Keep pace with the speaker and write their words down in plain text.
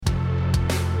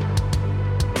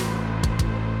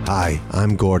Hi,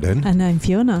 I'm Gordon. And I'm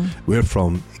Fiona. We're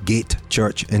from Gate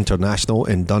Church International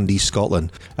in Dundee,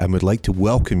 Scotland, and would like to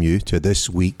welcome you to this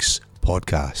week's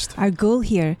podcast. Our goal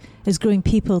here is growing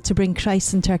people to bring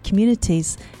Christ into our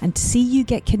communities and to see you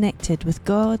get connected with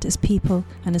God, His people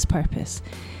and His purpose.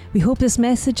 We hope this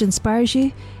message inspires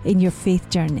you in your faith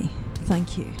journey.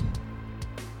 Thank you.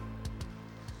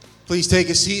 Please take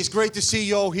a seat. It's great to see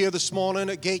you all here this morning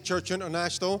at Gate Church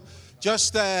International.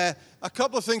 Just a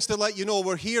couple of things to let you know.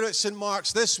 We're here at St.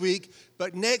 Mark's this week,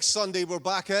 but next Sunday we're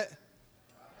back at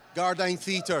Gardyne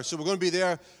Theatre. So we're going to be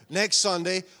there next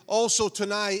Sunday. Also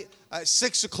tonight at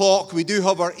 6 o'clock, we do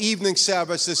have our evening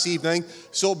service this evening.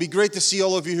 So it'll be great to see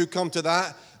all of you who come to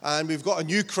that. And we've got a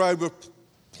new crowd. We're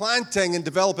planting and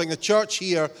developing a church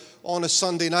here on a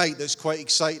Sunday night that's quite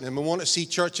exciting. And we want to see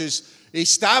churches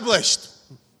established.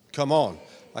 Come on.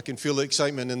 I can feel the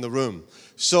excitement in the room.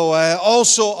 So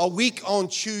also a week on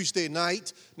Tuesday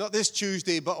night, not this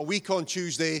Tuesday, but a week on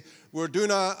Tuesday, we're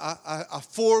doing a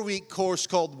 4-week course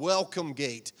called Welcome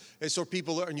Gate. It's for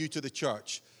people that are new to the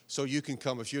church. So you can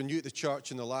come. If you're new to the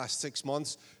church in the last 6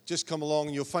 months, just come along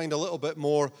and you'll find a little bit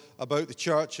more about the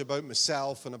church, about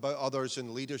myself and about others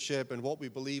in leadership and what we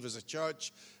believe as a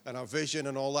church and our vision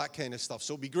and all that kind of stuff.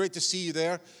 So it'll be great to see you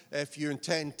there. If you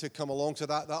intend to come along to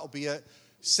that, that'll be at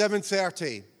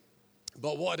 7:30.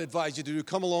 But what I'd advise you to do,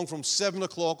 come along from 7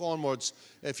 o'clock onwards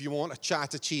if you want a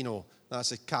chattuccino.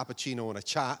 That's a cappuccino and a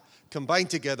chat combined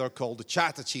together called a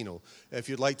chattuccino. If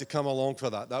you'd like to come along for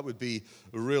that, that would be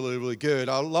really, really good.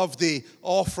 I love the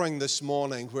offering this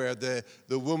morning where the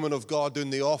woman of God doing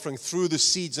the offering threw the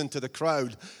seeds into the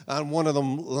crowd and one of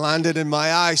them landed in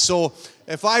my eye. So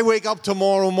if I wake up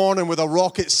tomorrow morning with a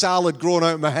rocket salad growing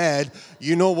out of my head,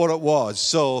 you know what it was.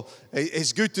 So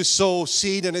it's good to sow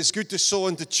seed and it's good to sow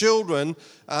into children.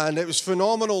 And it was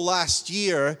phenomenal last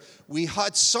year. We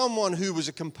had someone who was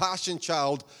a compassion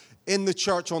child in the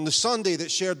church on the Sunday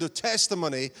that shared their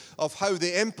testimony of how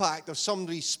the impact of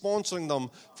somebody sponsoring them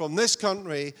from this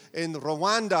country in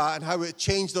Rwanda and how it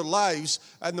changed their lives.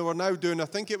 And they were now doing, I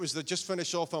think it was they just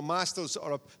finished off a master's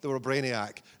or they were a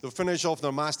brainiac. They finished off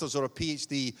their master's or a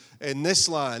PhD in this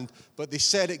land, but they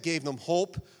said it gave them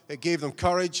hope. It gave them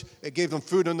courage, it gave them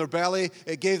food in their belly,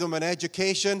 it gave them an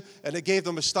education, and it gave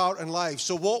them a start in life.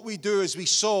 So what we do is we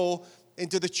sow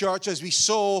into the church, as we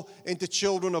sow into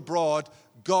children abroad,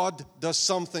 God does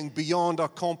something beyond our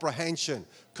comprehension.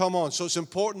 Come on, so it's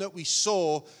important that we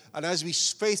sow, and as we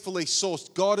faithfully sow,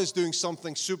 God is doing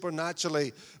something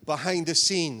supernaturally behind the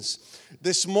scenes.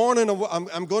 This morning,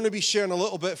 I'm going to be sharing a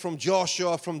little bit from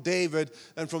Joshua, from David,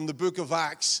 and from the book of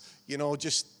Acts, you know,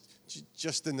 just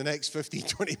in the next 15,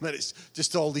 20 minutes,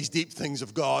 just all these deep things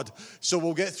of God. So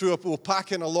we'll get through it. We'll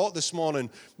pack in a lot this morning.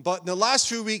 But in the last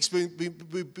few weeks, we've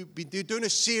been doing a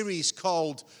series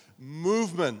called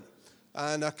Movement.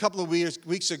 And a couple of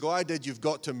weeks ago, I did You've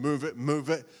Got to Move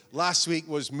It. Last week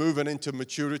was Moving into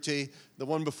Maturity. The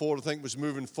one before, I think, was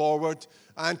Moving Forward.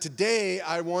 And today,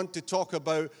 I want to talk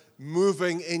about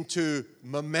moving into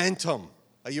momentum.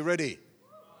 Are you ready?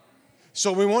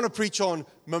 So we want to preach on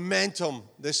momentum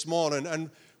this morning. And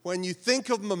when you think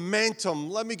of momentum,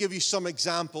 let me give you some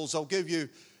examples. I'll give you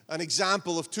an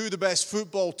example of two of the best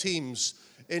football teams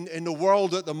in the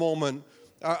world at the moment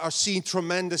are seeing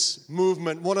tremendous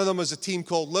movement. One of them is a team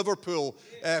called Liverpool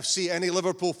FC. Any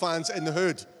Liverpool fans in the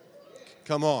hood?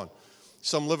 Come on.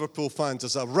 Some Liverpool fans.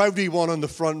 There's a rowdy one on the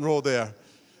front row there.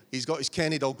 He's got his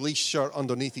Kenny Dalglish shirt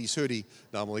underneath his hoodie.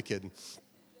 No, I'm only kidding.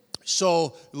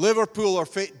 So Liverpool are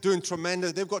doing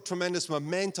tremendous. They've got tremendous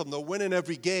momentum. They're winning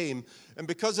every game. And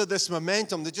because of this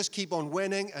momentum, they just keep on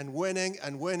winning and winning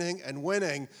and winning and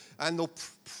winning. And they'll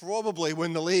probably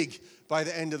win the league by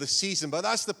the end of the season. But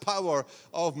that's the power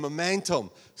of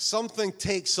momentum. Something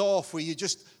takes off where you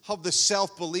just have this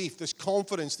self-belief, this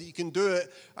confidence that you can do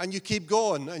it, and you keep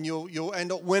going, and you'll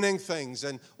end up winning things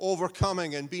and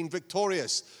overcoming and being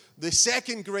victorious. The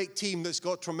second great team that's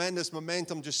got tremendous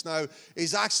momentum just now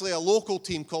is actually a local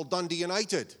team called Dundee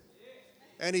United.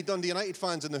 Any Dundee United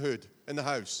fans in the hood, in the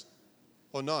house?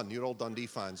 Oh, none. You're all Dundee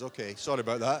fans. Okay, sorry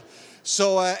about that.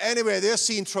 So anyway, they're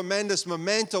seeing tremendous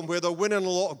momentum where they're winning a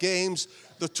lot of games.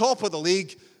 They're top of the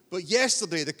league. But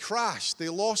yesterday, they crashed. They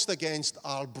lost against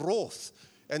Arbroath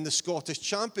in the Scottish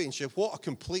Championship. What a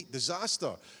complete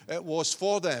disaster it was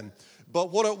for them. But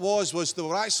what it was they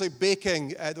were actually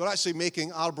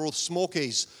making Arbroath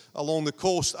smokies along the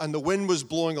coast, and the wind was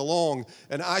blowing along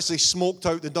and actually smoked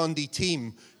out the Dundee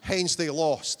team. Hence, they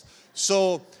lost.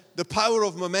 So the power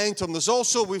of momentum.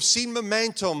 We've seen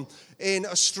momentum in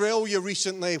Australia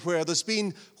recently where there's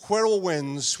been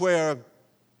whirlwinds where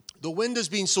The wind has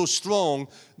been so strong,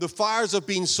 the fires have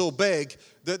been so big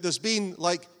that there's been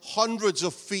like hundreds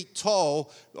of feet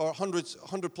tall or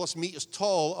 100 plus meters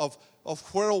tall of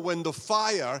whirlwind of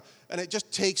fire, and it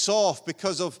just takes off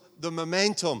because of the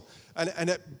momentum, and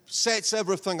it sets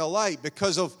everything alight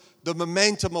because of the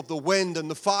momentum of the wind and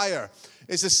the fire.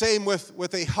 It's the same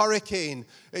with a hurricane.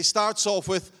 It starts off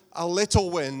with a little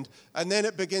wind, and then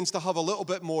it begins to have a little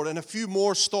bit more, and a few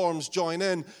more storms join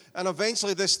in, and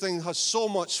eventually this thing has so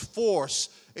much force,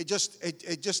 it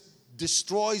just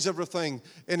destroys everything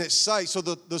in its sight. So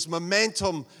there's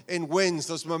momentum in winds,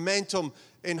 there's momentum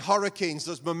in hurricanes,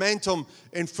 there's momentum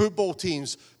in football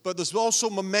teams, but there's also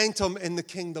momentum in the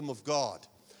kingdom of God.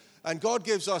 And God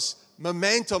gives us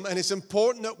momentum, and it's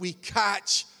important that we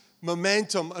catch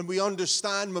momentum and we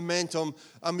understand momentum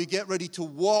and we get ready to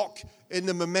walk in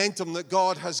the momentum that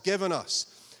God has given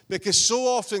us. Because so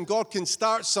often God can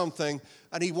start something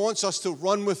and He wants us to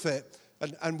run with it,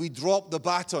 and we drop the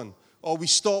baton or we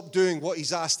stop doing what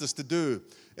He's asked us to do.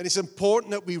 And it's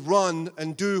important that we run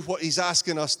and do what He's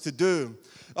asking us to do.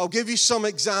 I'll give you some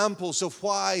examples of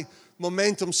why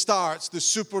momentum starts, the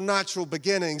supernatural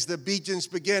beginnings, the obedience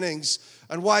beginnings,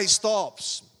 and why it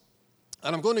stops.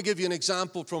 And I'm going to give you an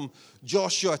example from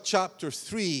Joshua chapter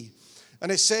 3.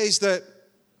 And it says that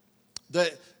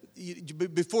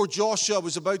before Joshua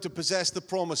was about to possess the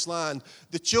promised land,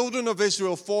 the children of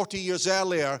Israel 40 years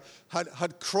earlier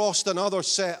had crossed another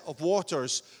set of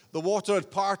waters. The water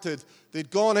had parted.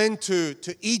 They'd gone into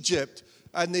Egypt,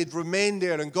 and they'd remained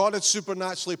there, and God had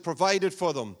supernaturally provided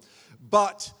for them.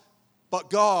 But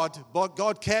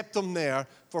God kept them there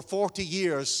for 40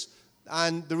 years.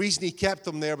 And the reason He kept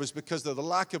them there was because of the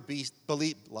lack of beef.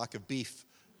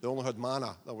 They only had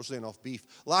manna. That was enough beef.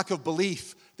 Lack of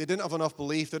belief. They didn't have enough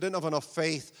belief. They didn't have enough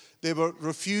faith. They were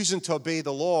refusing to obey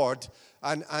the Lord.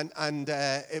 And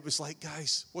it was like,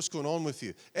 guys, what's going on with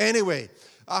you? Anyway,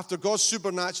 after God's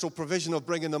supernatural provision of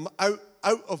bringing them out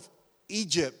of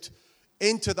Egypt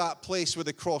into that place where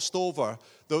they crossed over,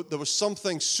 there was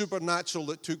something supernatural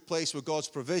that took place with God's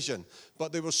provision.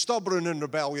 But they were stubborn and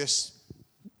rebellious.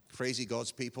 Crazy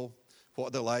God's people,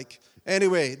 what they're like.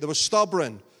 Anyway, they were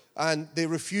stubborn and they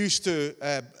refused to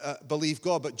believe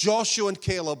God. But Joshua and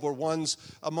Caleb were ones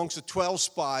amongst the 12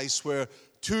 spies where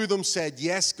 2 of them said,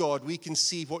 yes, God, we can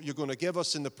see what you're going to give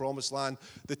us in the promised land.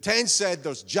 The 10 said,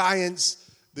 there's giants.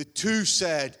 The 2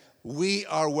 said, we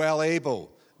are well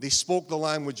able. They spoke the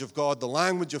language of God, the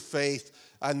language of faith.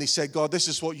 And they said, God, this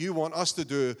is what you want us to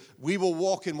do. We will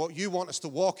walk in what you want us to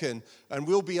walk in. And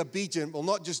we'll be obedient. We'll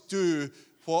not just do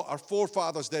what our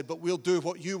forefathers did, but we'll do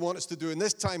what you want us to do in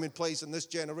this time and place in this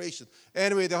generation.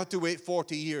 Anyway, they had to wait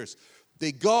 40 years.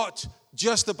 They got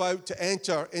just about to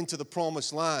enter into the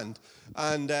promised land.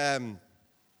 And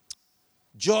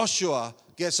Joshua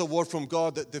gets a word from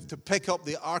God that to pick up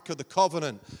the Ark of the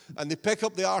Covenant. And they pick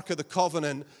up the Ark of the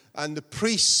Covenant, and the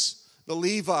priests, the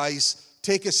Levites,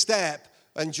 take a step.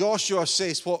 And Joshua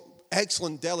says, what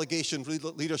excellent delegation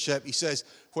leadership. He says,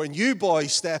 when you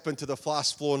boys step into the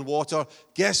fast-flowing water,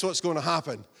 guess what's going to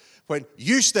happen? When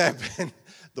you step in,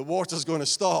 the water's going to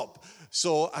stop.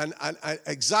 So, and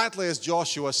exactly as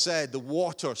Joshua said, the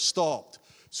water stopped.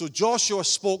 So Joshua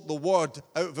spoke the word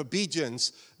out of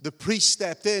obedience. The priest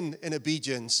stepped in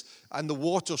obedience, and the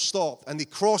water stopped. And they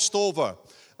crossed over,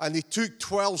 and they took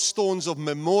 12 stones of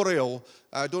memorial.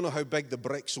 I don't know how big the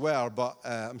bricks were, but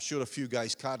I'm sure a few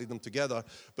guys carried them together.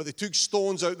 But they took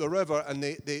stones out the river, and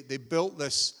they built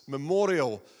this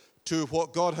memorial to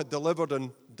what God had delivered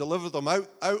them out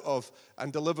of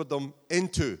and delivered them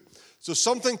into. So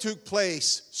something took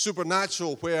place,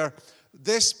 supernatural, where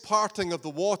this parting of the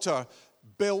water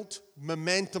built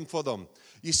momentum for them.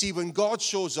 You see, when God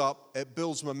shows up, it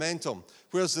builds momentum.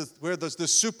 Where there's the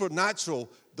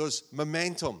supernatural, there's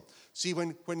momentum. See,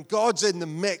 when God's in the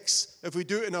mix, if we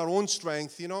do it in our own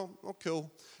strength, oh,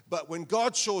 cool. But when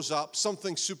God shows up,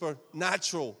 something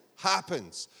supernatural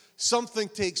happens. Something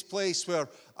takes place where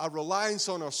our reliance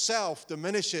on ourselves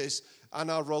diminishes and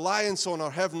our reliance on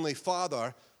our Heavenly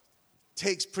Father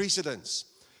takes precedence.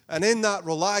 And in that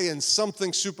reliance,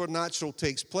 something supernatural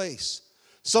takes place.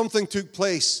 Something took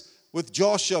place with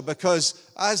Joshua, because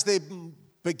as they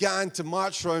began to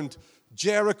march around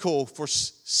Jericho for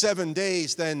 7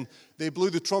 days, then they blew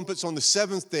the trumpets on the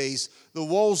 7th day. The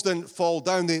walls didn't fall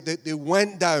down. They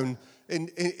went down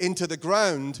into the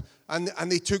ground, and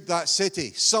they took that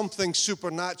city. Something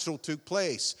supernatural took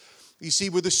place. You see,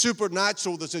 with the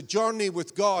supernatural, there's a journey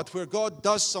with God where God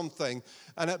does something,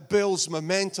 and it builds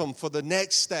momentum for the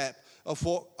next step of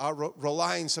what our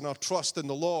reliance and our trust in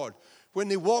the Lord. When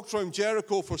they walked around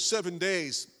Jericho for 7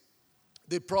 days,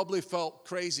 they probably felt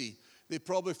crazy. They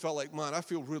probably felt like, man, I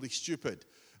feel really stupid.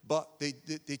 But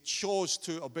they chose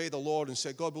to obey the Lord and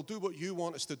said, God, we'll do what you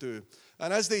want us to do.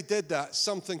 And as they did that,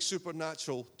 something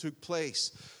supernatural took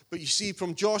place. But you see,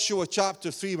 from Joshua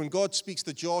chapter 3, when God speaks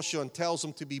to Joshua and tells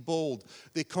them to be bold,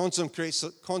 they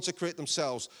consecrate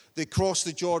themselves. They cross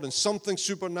the Jordan. Something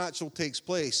supernatural takes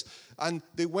place. And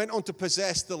they went on to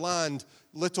possess the land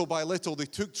little by little. They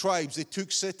took tribes. They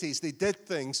took cities. They did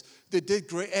things. They did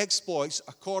great exploits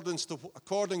according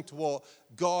to what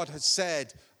God had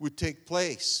said would take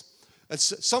place. And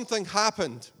something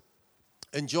happened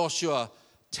in Joshua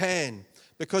 10.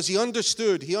 Because he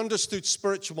understood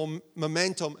spiritual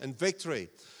momentum and victory.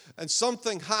 And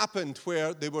something happened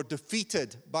where they were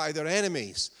defeated by their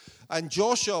enemies. And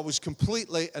Joshua was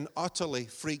completely and utterly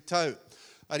freaked out.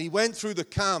 And he went through the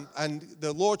camp, and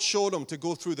the Lord showed him to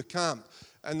go through the camp.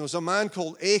 And there was a man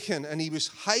called Achan, and he was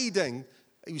hiding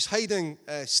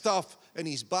stuff in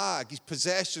his bag, his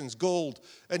possessions, gold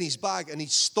in his bag, and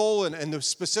he'd stolen. And the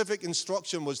specific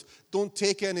instruction was, don't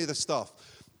take any of the stuff.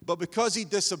 But because he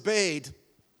disobeyed,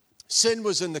 sin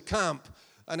was in the camp,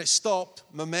 and it stopped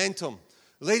momentum.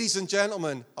 Ladies and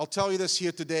gentlemen, I'll tell you this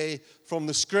here today from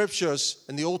the scriptures,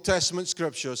 in the Old Testament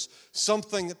scriptures,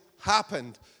 something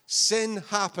happened, sin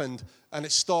happened, and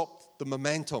it stopped the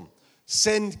momentum.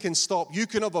 Sin can stop. You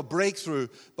can have a breakthrough,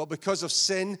 but because of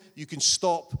sin, you can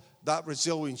stop that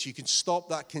resilience. You can stop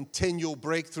that continual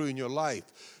breakthrough in your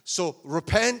life. So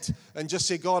repent and just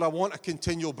say, God, I want a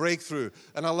continual breakthrough,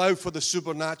 and allow for the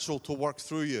supernatural to work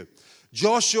through you.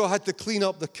 Joshua had to clean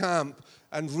up the camp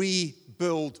and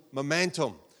rebuild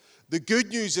momentum. The good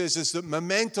news is that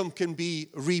momentum can be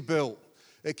rebuilt.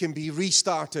 It can be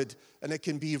restarted, and it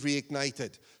can be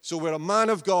reignited. So where a man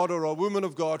of God or a woman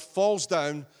of God falls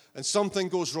down and something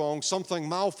goes wrong, something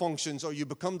malfunctions, or you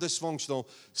become dysfunctional,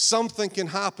 something can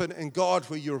happen in God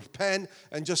where you repent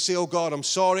and just say, oh God, I'm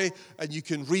sorry, and you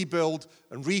can rebuild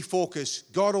and refocus.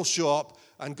 God will show up,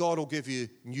 and God will give you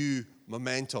new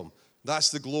momentum.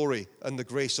 That's the glory and the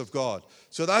grace of God.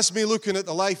 So that's me looking at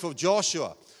the life of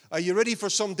Joshua. Are you ready for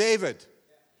some David?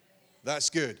 That's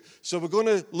good. So we're going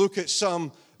to look at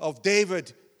some of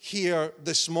David here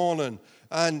this morning.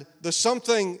 And there's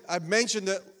something, I mentioned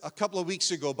it a couple of weeks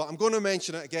ago, but I'm going to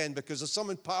mention it again because there's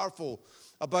something powerful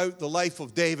about the life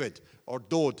of David, or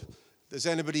Dod. Does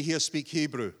anybody here speak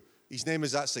Hebrew? His name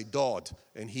is actually Dod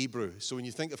in Hebrew. So when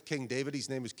you think of King David, his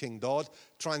name is King Dod,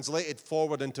 translated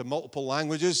forward into multiple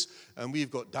languages. And we've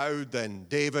got Daud and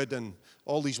David and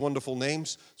all these wonderful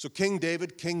names. So King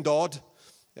David, King Dod,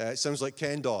 it sounds like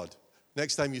Ken Dodd.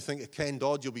 Next time you think of Ken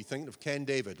Dodd, you'll be thinking of Ken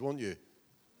David, won't you?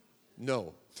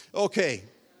 No. Okay.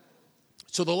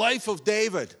 So the life of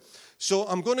David. So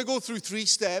I'm going to go through 3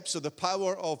 steps of the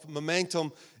power of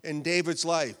momentum in David's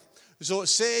life. So it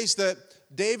says that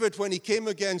David, when he came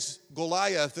against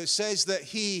Goliath, it says that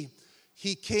he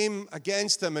came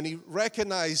against him and he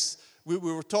recognized, we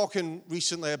were talking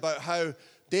recently about how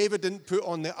David didn't put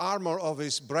on the armor of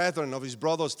his brethren, of his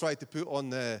brothers, tried to put on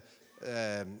the,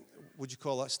 what do you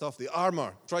call that stuff? The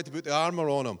armor. Tried to put the armor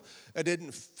on him. It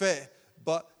didn't fit.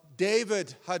 But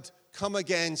David had come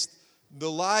against the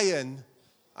lion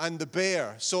and the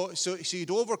bear. So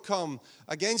he'd overcome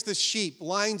against the sheep.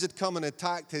 Lions had come and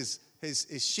attacked his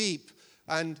sheep.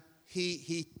 And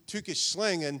he took his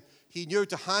sling and he knew how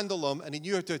to handle them, and he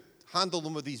knew how to handle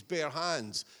them with his bare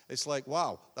hands. It's like,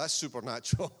 wow, that's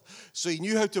supernatural. So he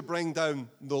knew how to bring down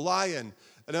the lion.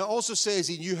 And it also says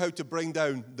he knew how to bring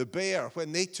down the bear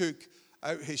when they took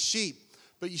out his sheep.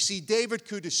 But you see, David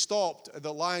could have stopped at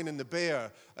the lion and the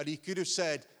bear, and he could have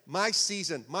said, my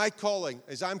season, my calling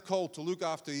is I'm called to look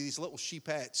after these little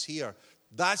sheepettes here.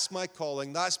 That's my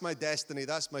calling, that's my destiny,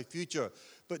 that's my future.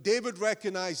 But David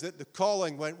recognized that the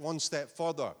calling went one step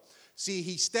further. See,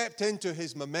 he stepped into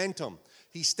his momentum.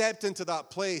 He stepped into that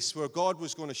place where God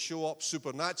was going to show up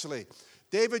supernaturally.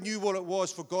 David knew what it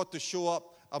was for God to show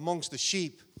up amongst the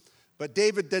sheep, but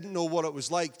David didn't know what it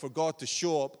was like for God to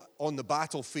show up on the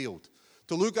battlefield.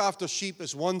 To look after sheep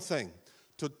is one thing.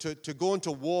 To go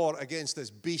into war against this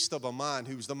beast of a man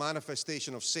who was the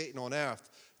manifestation of Satan on earth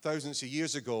thousands of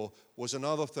years ago was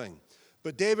another thing.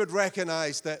 But David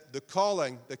recognized that the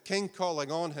calling, the king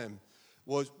calling on him,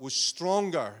 was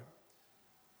stronger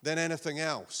than anything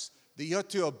else. That you had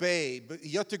to obey, but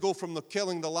you had to go from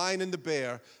killing the lion and the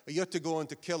bear, you had to go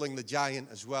into killing the giant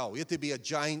as well. You had to be a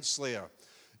giant slayer.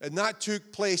 And that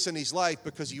took place in his life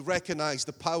because he recognized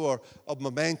the power of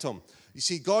momentum. You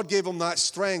see, God gave him that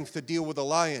strength to deal with the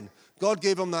lion. God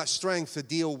gave him that strength to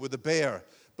deal with the bear.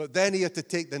 But then he had to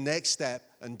take the next step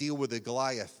and deal with the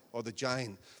Goliath or the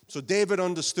giant. So David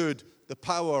understood the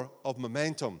power of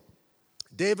momentum.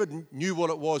 David knew what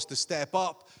it was to step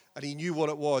up, and he knew what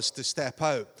it was to step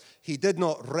out. He did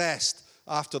not rest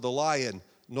after the lion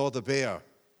nor the bear.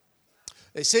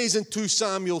 It says in 2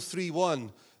 Samuel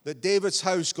 3:1 that David's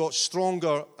house got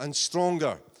stronger and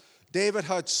stronger. David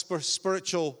had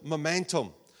spiritual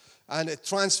momentum, and it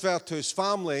transferred to his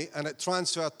family, and it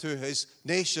transferred to his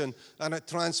nation, and it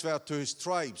transferred to his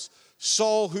tribes.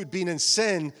 Saul, who'd been in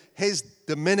sin, his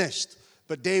diminished,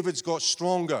 but David's got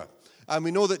stronger. And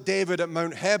we know that David at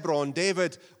Mount Hebron,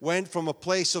 David went from a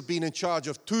place of being in charge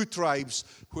of 2 tribes,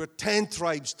 where 10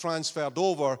 tribes transferred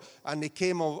over, and they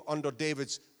came under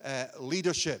David's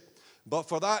leadership. But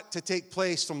for that to take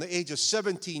place from the age of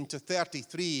 17 to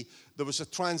 33, there was a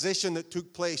transition that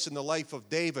took place in the life of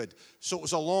David. So it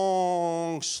was a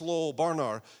long, slow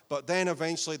burner, but then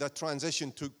eventually that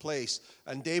transition took place,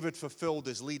 and David fulfilled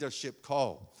his leadership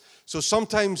call. So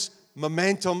sometimes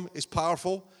momentum is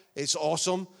powerful, it's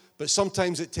awesome, but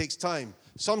sometimes it takes time.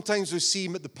 Sometimes we see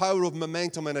the power of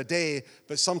momentum in a day,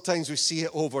 but sometimes we see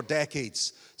it over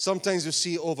decades. Sometimes we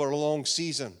see it over a long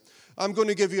season. I'm going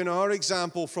to give you another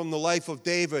example from the life of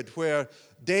David, where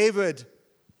David,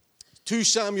 2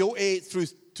 Samuel 8 through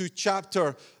to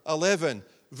chapter 11,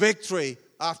 victory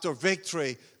after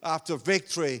victory after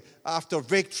victory after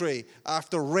victory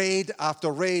after raid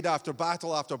after raid after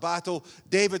battle.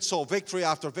 David saw victory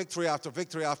after victory after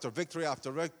victory after victory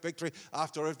after victory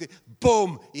after victory.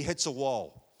 Boom, he hits a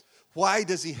wall. Why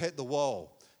does he hit the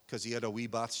wall? Because he had a wee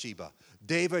Bathsheba.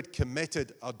 David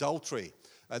committed adultery.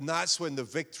 And that's when the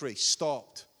victory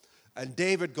stopped. And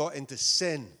David got into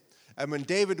sin. And when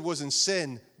David was in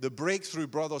sin, the breakthrough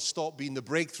brother stopped being the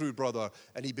breakthrough brother,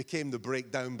 and he became the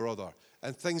breakdown brother.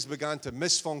 And things began to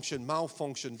misfunction,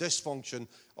 malfunction, dysfunction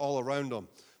all around him.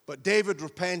 But David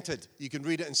repented. You can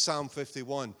read it in Psalm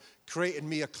 51. Create in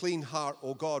me a clean heart,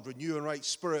 O God, renew a right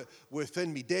spirit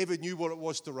within me. David knew what it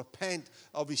was to repent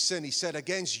of his sin. He said,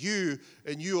 against you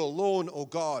and you alone, O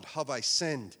God, have I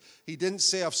sinned. He didn't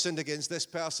say, I've sinned against this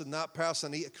person, that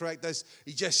person, I need to correct this.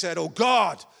 He just said, oh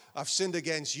God, I've sinned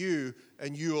against you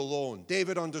and you alone.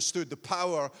 David understood the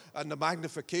power and the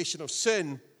magnification of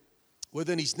sin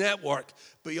within his network,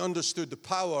 but he understood the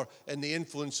power and the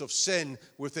influence of sin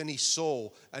within his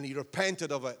soul, and he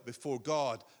repented of it before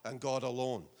God and God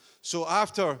alone. So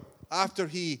after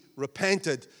he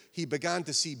repented, he began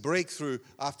to see breakthrough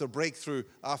after breakthrough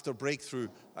after breakthrough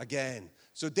again.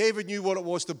 So David knew what it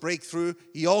was to break through.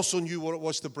 He also knew what it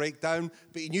was to break down,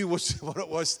 but he knew what it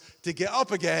was to get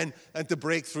up again and to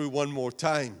break through one more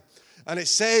time. And it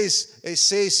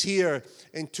says here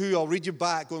in 2, I'll read you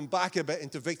back, going back a bit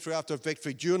into victory after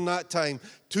victory. During that time,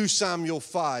 2 Samuel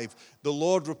 5, the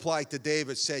Lord replied to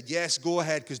David, said, yes, go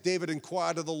ahead, because David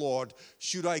inquired of the Lord,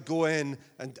 should I go in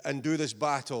and do this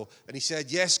battle? And he said,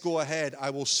 yes, go ahead,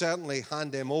 I will certainly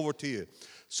hand them over to you.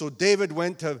 So David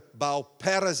went to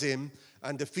Baal-perazim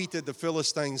and defeated the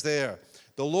Philistines there.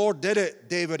 The Lord did it,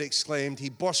 David exclaimed. He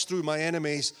burst through my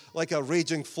enemies like a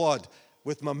raging flood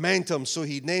with momentum. So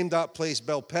he named that place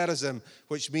Baal-perazim,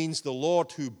 which means the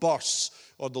Lord who bursts,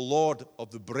 or the Lord of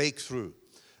the breakthrough.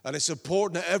 And it's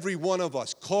important that every one of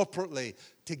us, corporately,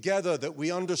 together, that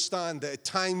we understand that at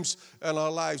times in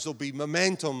our lives there'll be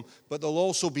momentum, but there'll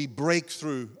also be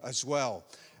breakthrough as well.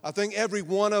 I think every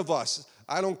one of us,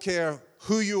 I don't care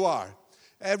who you are,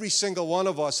 every single one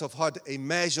of us have had a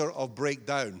measure of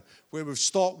breakdown where we've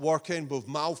stopped working, we've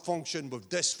malfunctioned, we've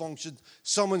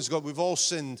dysfunctioned. We've all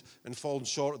sinned and fallen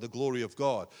short of the glory of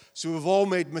God. So we've all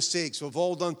made mistakes, we've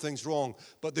all done things wrong.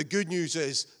 But the good news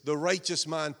is the righteous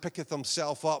man picketh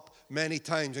himself up many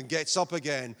times and gets up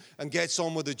again and gets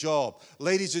on with the job.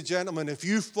 Ladies and gentlemen, if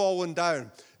you've fallen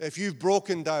down, if you've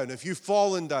broken down, if you've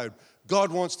fallen down,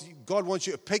 God wants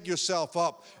you to pick yourself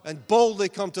up and boldly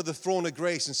come to the throne of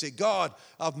grace and say, God,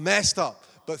 I've messed up,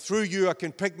 but through you I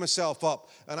can pick myself up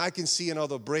and I can see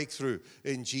another breakthrough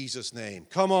in Jesus' name.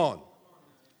 Come on.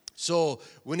 So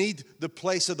we need the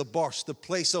place of the burst, the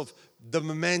place of the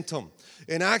momentum.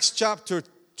 In Acts chapter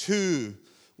 2,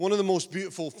 one of the most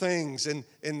beautiful things in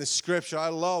the scripture, I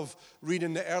love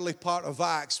reading the early part of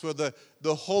Acts where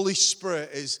the Holy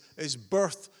Spirit is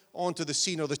birthed onto the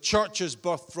scene, or the church is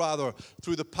birthed rather,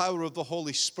 through the power of the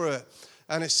Holy Spirit.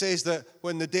 And it says that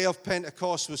when the day of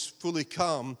Pentecost was fully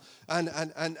come, and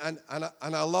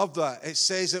I love that, it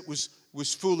says it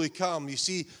was fully come. You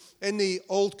see, in the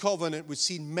Old Covenant, we've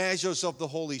seen measures of the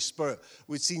Holy Spirit.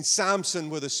 We've seen Samson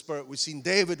with the Spirit. We've seen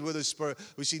David with the Spirit.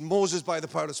 We've seen Moses by the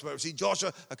power of the Spirit. We've seen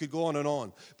Joshua. I could go on and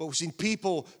on. But we've seen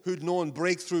people who'd known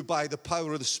breakthrough by the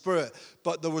power of the Spirit.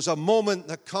 But there was a moment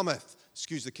that cometh.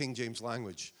 Excuse the King James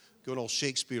language. Going all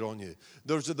Shakespeare on you.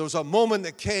 There was a moment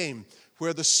that came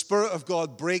where the Spirit of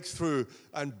God break through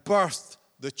and birthed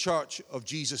the church of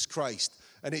Jesus Christ.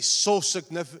 And it's so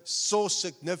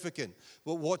significant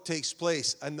with what takes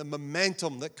place and the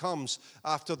momentum that comes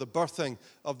after the birthing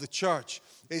of the church.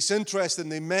 It's interesting,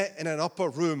 they met in an upper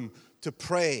room to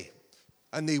pray,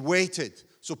 and they waited.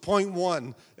 So point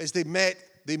one is they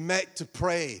met to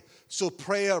pray. So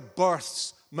prayer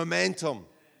births momentum.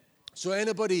 So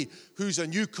anybody who's a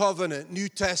New Covenant, New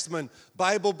Testament,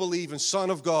 Bible-believing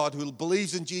Son of God who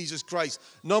believes in Jesus Christ,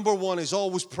 number one is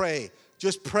always pray.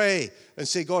 Just pray and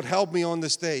say, God, help me on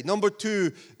this day. Number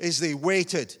two is they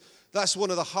waited. That's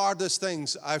one of the hardest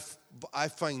things I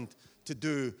find to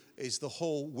do is the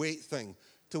whole wait thing,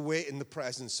 to wait in the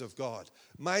presence of God.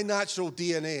 My natural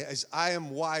DNA is I am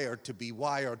wired to be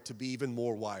even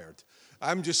more wired.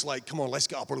 I'm just like, come on, let's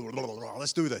get up,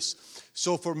 let's do this.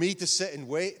 So for me to sit and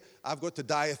wait, I've got to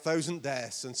die 1,000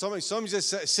 deaths. And some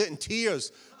just sit in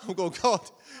tears. I'm going, God,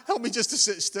 help me just to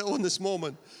sit still in this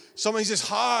moment. Sometimes it's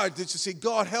hard to say,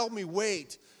 God, help me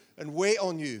wait and wait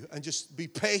on you and just be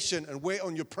patient and wait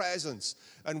on your presence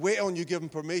and wait on you giving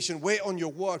permission, wait on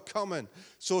your word coming.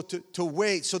 So to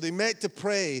wait. So they met to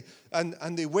pray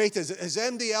and they waited. Is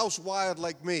anybody else wired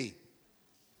like me?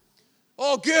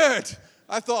 Oh, good.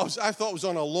 I thought it was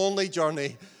on a lonely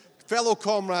journey. Fellow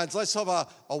comrades, let's have a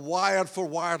Wired for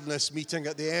Wiredness meeting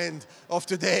at the end of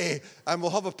today, and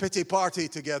we'll have a pity party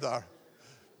together.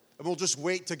 And we'll just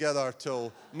wait together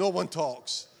till no one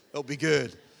talks. It'll be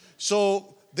good.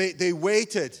 So they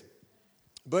waited.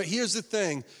 But here's the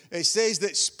thing. It says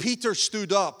that Peter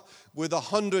stood up with the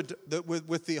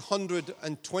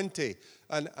 120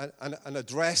 and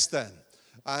addressed them.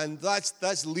 And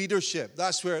that's leadership.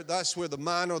 That's where the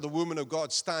man or the woman of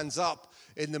God stands up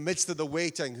in the midst of the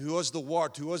waiting, who has the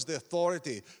word, who has the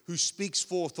authority, who speaks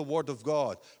forth the word of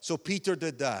God. So Peter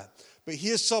did that. But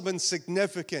here's something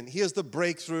significant. Here's the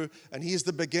breakthrough, and here's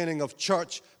the beginning of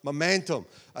church momentum.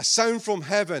 A sound from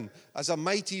heaven as a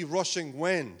mighty rushing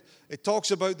wind. It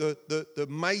talks about the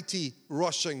mighty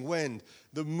rushing wind,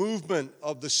 the movement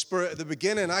of the Spirit. At the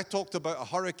beginning, I talked about a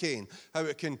hurricane, how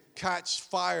it can catch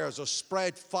fires or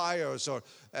spread fires or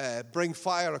bring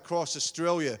fire across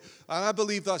Australia. And I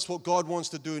believe that's what God wants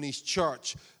to do in His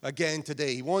church again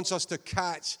today. He wants us to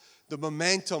catch the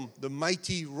momentum, the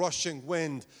mighty rushing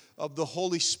wind of the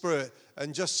Holy Spirit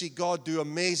and just see God do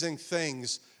amazing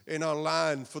things in our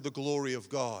land for the glory of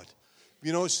God.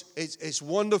 You know, it's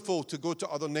wonderful to go to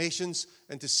other nations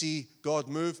and to see God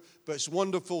move, but it's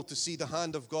wonderful to see the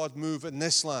hand of God move in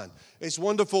this land. It's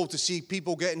wonderful to see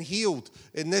people getting healed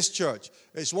in this church.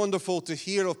 It's wonderful to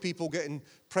hear of people getting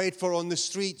prayed for on the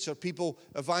streets or people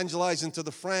evangelizing to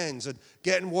the friends and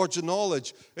getting words of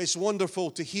knowledge. It's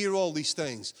wonderful to hear all these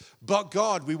things. But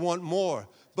God, we want more.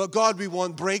 But God, we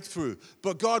want breakthrough.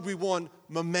 But God, we want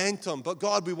momentum. But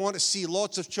God, we want to see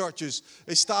lots of churches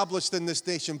established in this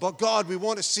nation. But God, we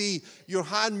want to see your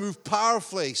hand move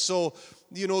powerfully. So,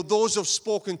 you know, those who have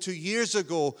spoken 2 years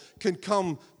ago can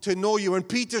come to know you. When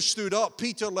Peter stood up,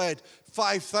 Peter led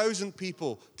 5,000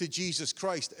 people to Jesus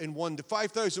Christ in one day.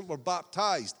 5,000 were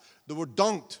baptized. They were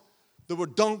dunked. They were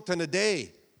dunked in a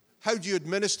day. How do you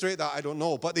administrate that? I don't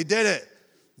know. But they did it.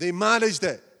 They managed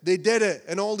it. They did it,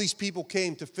 and all these people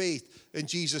came to faith in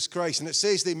Jesus Christ. And it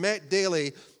says they met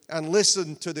daily and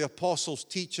listened to the apostles'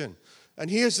 teaching. And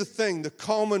here's the thing, the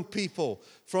common people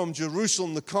from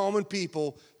Jerusalem, the common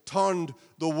people turned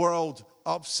the world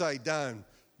upside down.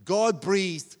 God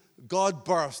breathed, God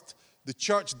birthed, the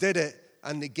church did it,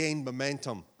 and they gained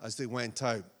momentum as they went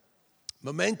out.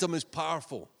 Momentum is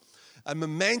powerful, and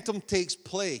momentum takes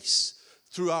place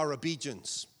through our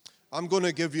obedience. I'm going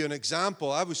to give you an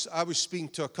example. I was speaking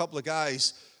to a couple of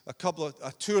guys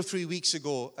 2 or 3 weeks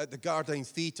ago at the Gardyne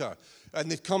Theatre, and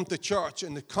they'd come to church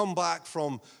and they'd come back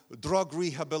from drug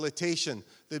rehabilitation.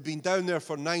 They'd been down there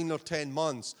for 9 or 10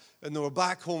 months, and they were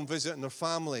back home visiting their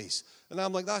families. And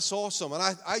I'm like, that's awesome.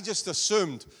 And I just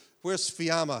assumed, where's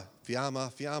Fiamma?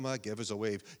 Fiamma, give us a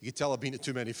wave. You can tell I've been to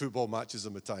too many football matches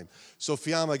in my time. So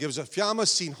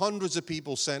Fiamma's seen hundreds of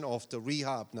people sent off to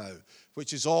rehab now,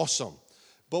 which is awesome.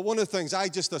 But one of the things, I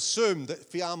just assumed that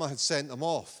Fiamma had sent them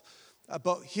off.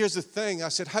 But here's the thing. I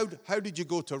said, how did you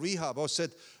go to rehab? I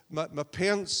said, my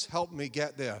parents helped me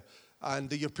get there. And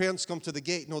do your parents come to the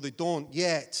gate? No, they don't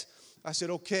yet. I said,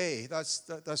 okay,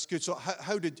 that's good. So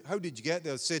how did you get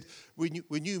there? I said, we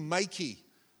knew Mikey.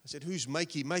 I said, who's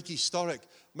Mikey? Mikey Sturrock.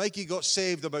 Mikey got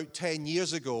saved about 10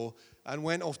 years ago and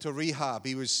went off to rehab.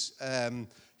 He was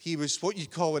what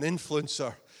you'd call an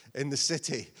influencer in the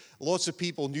city. Lots of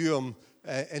people knew him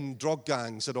in drug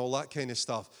gangs and all that kind of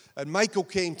stuff. And Michael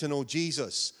came to know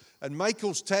Jesus. And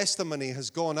Michael's testimony has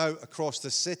gone out across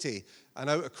the city and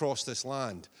out across this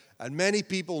land. And many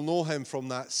people know him from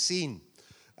that scene.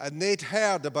 And they'd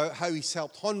heard about how he's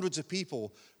helped hundreds of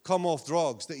people come off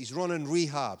drugs, that he's running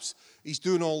rehabs. He's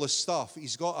doing all this stuff.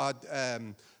 He's got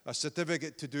a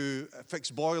certificate to do fix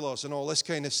boilers and all this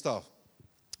kind of stuff.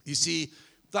 You see,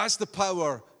 that's the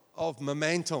power of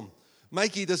momentum.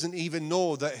 Mikey doesn't even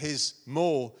know that his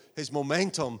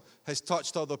momentum has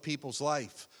touched other people's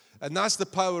life. And that's the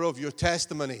power of your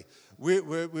testimony.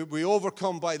 We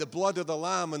overcome by the blood of the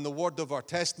Lamb and the word of our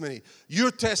testimony. Your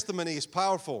testimony is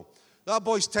powerful. That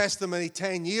boy's testimony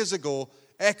 10 years ago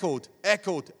echoed.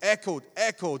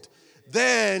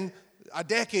 Then, a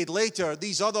decade later,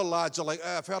 these other lads are like,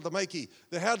 I've heard of Mikey.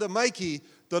 They heard of Mikey,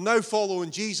 they're now following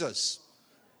Jesus.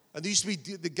 And they used to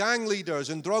be the gang leaders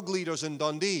and drug leaders in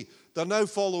Dundee. They're now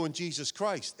following Jesus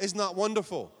Christ. Isn't that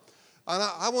wonderful? And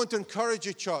I want to encourage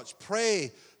you, church,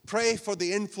 pray for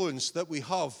the influence that we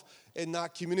have in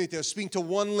that community. I was speaking to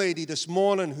one lady this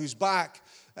morning who's back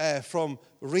from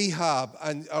rehab,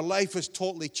 and her life has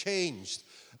totally changed.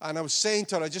 And I was saying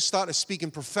to her, I just started speaking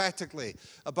prophetically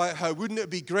about how wouldn't it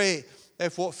be great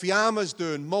if what Fiamma's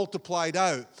doing multiplied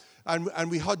out, and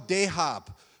we had Dayhab,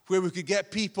 where we could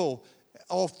get people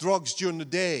off drugs during the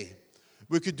day.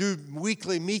 We could do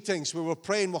weekly meetings where we're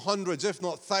praying with hundreds, if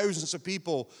not thousands of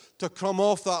people to come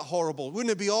off that horrible.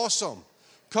 Wouldn't it be awesome?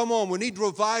 Come on, we need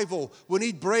revival. We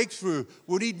need breakthrough.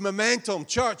 We need momentum.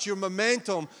 Church, your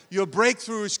momentum, your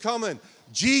breakthrough is coming.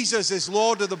 Jesus is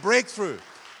Lord of the breakthrough.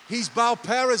 He's Baal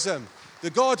Perazim, the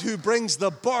God who brings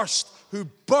the burst, who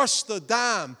bursts the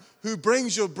dam, who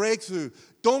brings your breakthrough.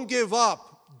 Don't give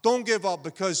up. Don't give up,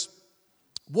 because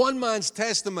one man's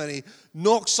testimony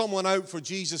knocks someone out for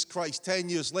Jesus Christ 10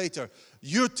 years later.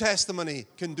 Your testimony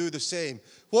can do the same.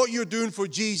 What you're doing for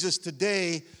Jesus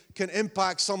today can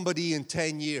impact somebody in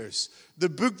 10 years. The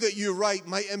book that you write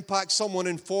might impact someone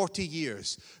in 40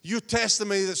 years. Your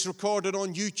testimony that's recorded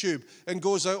on YouTube and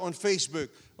goes out on Facebook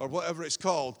or whatever it's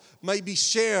called might be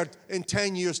shared in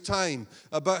 10 years' time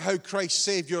about how Christ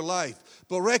saved your life.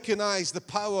 But recognize the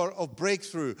power of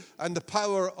breakthrough and the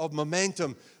power of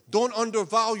momentum. Don't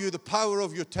undervalue the power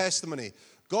of your testimony.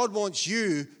 God wants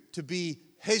you to be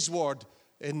His word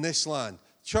in this land.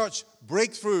 Church,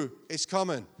 breakthrough is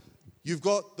coming.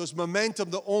 There's momentum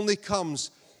that only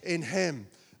comes in Him.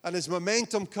 And as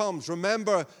momentum comes,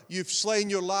 remember, you've slain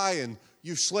your lion,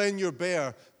 you've slain your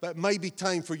bear, but it might be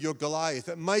time for your Goliath.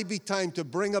 It might be time to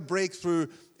bring a breakthrough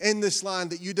in this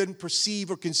land that you didn't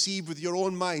perceive or conceive with your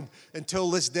own mind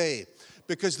until this day.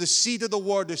 Because the seed of the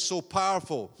word is so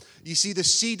powerful. You see, the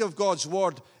seed of God's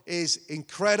word is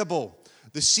incredible.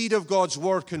 The seed of God's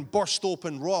word can burst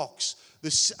open rocks. A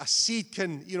seed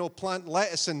can, plant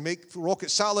lettuce and make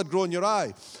rocket salad grow in your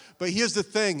eye. But here's the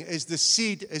thing, is the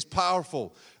seed is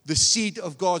powerful. The seed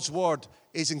of God's word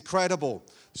is incredible.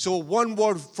 So one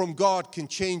word from God can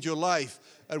change your life.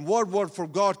 And one word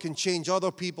from God can change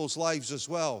other people's lives as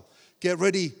well. Get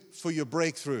ready for your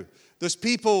breakthrough. There's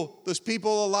people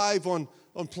alive on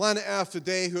planet Earth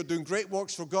today who are doing great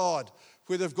works for God,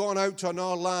 where they've gone out to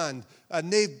another land,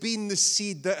 and they've been the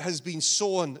seed that has been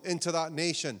sown into that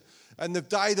nation. And they've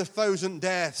died 1,000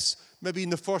 deaths, maybe in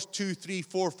the first 2, 3,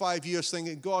 4, 5 years,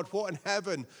 thinking, God, what in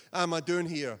heaven am I doing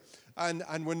here?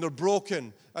 And when they're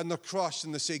broken and they're crushed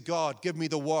and they say, God, give me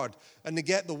the word. And they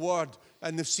get the word,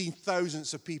 and they've seen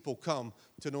thousands of people come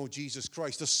to know Jesus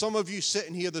Christ. There's some of you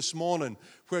sitting here this morning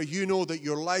where you know that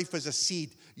your life is a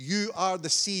seed. You are the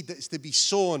seed that's to be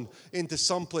sown into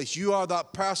some place. You are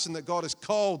that person that God has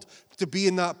called to be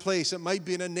in that place. It might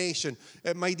be in a nation.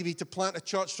 It might be to plant a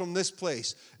church from this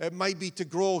place. It might be to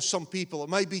grow some people. It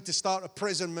might be to start a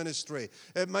prison ministry.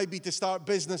 It might be to start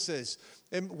businesses.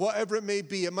 And whatever it may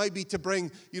be, it might be to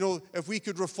bring, if we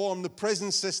could reform the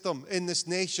prison system in this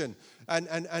nation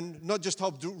and not just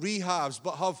have rehabs,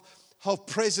 but have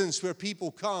prisons where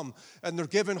people come and they're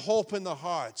given hope in their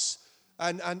hearts.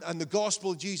 And the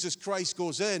gospel of Jesus Christ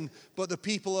goes in, but the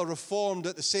people are reformed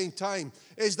at the same time.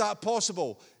 Is that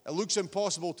possible? It looks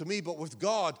impossible to me, but with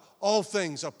God, all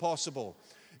things are possible.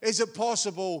 Is it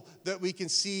possible that we can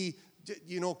see,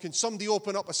 can somebody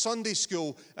open up a Sunday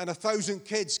school and 1,000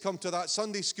 kids come to that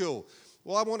Sunday school?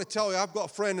 Well, I want to tell you, I've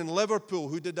got a friend in Liverpool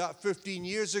who did that 15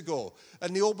 years ago,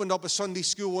 and they opened up a Sunday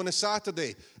school on a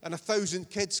Saturday, and 1,000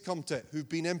 kids come to it who've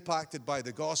been impacted by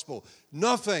the gospel.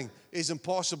 Nothing is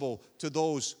impossible to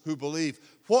those who believe.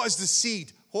 What is the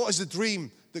seed? What is the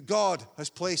dream that God has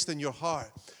placed in your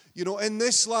heart? In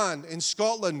this land, in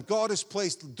Scotland, God has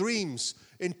placed dreams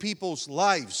in people's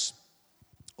lives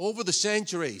over the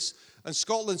centuries, and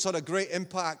Scotland's had a great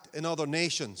impact in other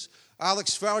nations.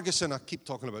 Alex Ferguson, I keep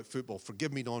talking about football,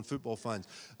 forgive me non-football fans.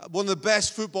 One of the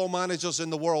best football managers in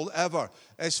the world ever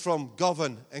is from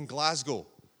Govan in Glasgow,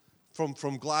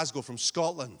 from Glasgow, from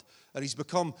Scotland.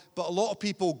 And but a lot of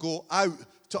people go out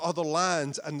to other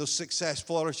lands and their success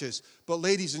flourishes. But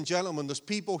ladies and gentlemen, there's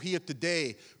people here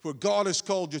today where God has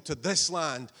called you to this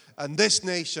land and this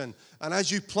nation. And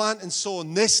as you plant and sow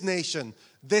in this nation,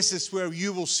 this is where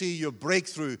you will see your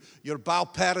breakthrough, your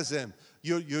baptism,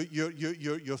 your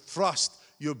thrust,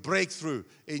 your breakthrough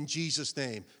in Jesus'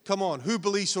 name. Come on, who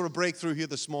believes for a breakthrough here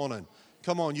this morning?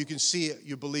 Come on, you can see it,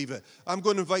 you believe it. I'm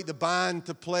going to invite the band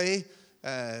to play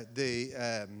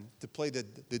the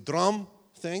drum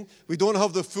thing. We don't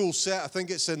have the full set. I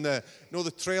think it's in the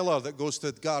trailer that goes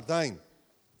to Gardyne.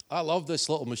 I love this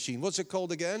little machine. What's it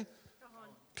called again?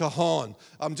 Cajon.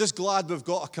 I'm just glad we've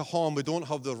got a cajon. We don't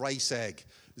have the rice egg.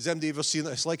 Has anybody ever seen it?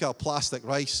 It's like a plastic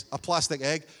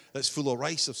egg that's full of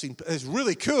rice. It's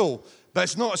really cool, but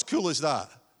it's not as cool as that.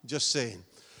 Just saying.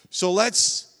 So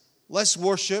let's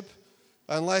worship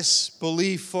and let's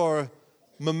believe for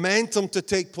momentum to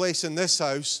take place in this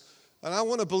house. And I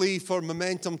want to believe for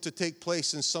momentum to take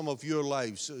place in some of your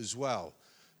lives as well.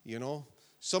 You know,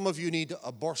 some of you need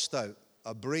a burst out,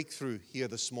 a breakthrough here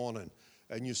this morning.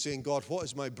 And you're saying, God, what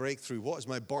is my breakthrough? What is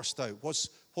my burst out? What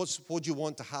do you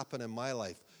want to happen in my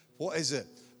life? What is it?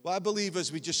 Well, I believe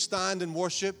as we just stand and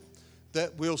worship,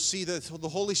 that we'll see that the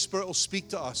Holy Spirit will speak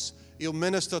to us. He'll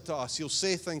minister to us. He'll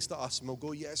say things to us. And we'll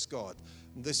go, yes, God,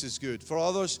 this is good. For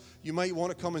others, you might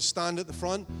want to come and stand at the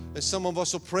front. And some of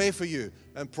us will pray for you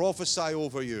and prophesy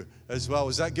over you as well.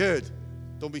 Is that good?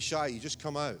 Don't be shy. You just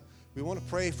come out. We want to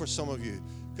pray for some of you.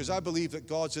 Because I believe that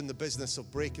God's in the business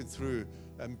of breaking through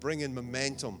and bringing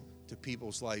momentum to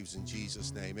people's lives in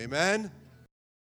Jesus' name. Amen?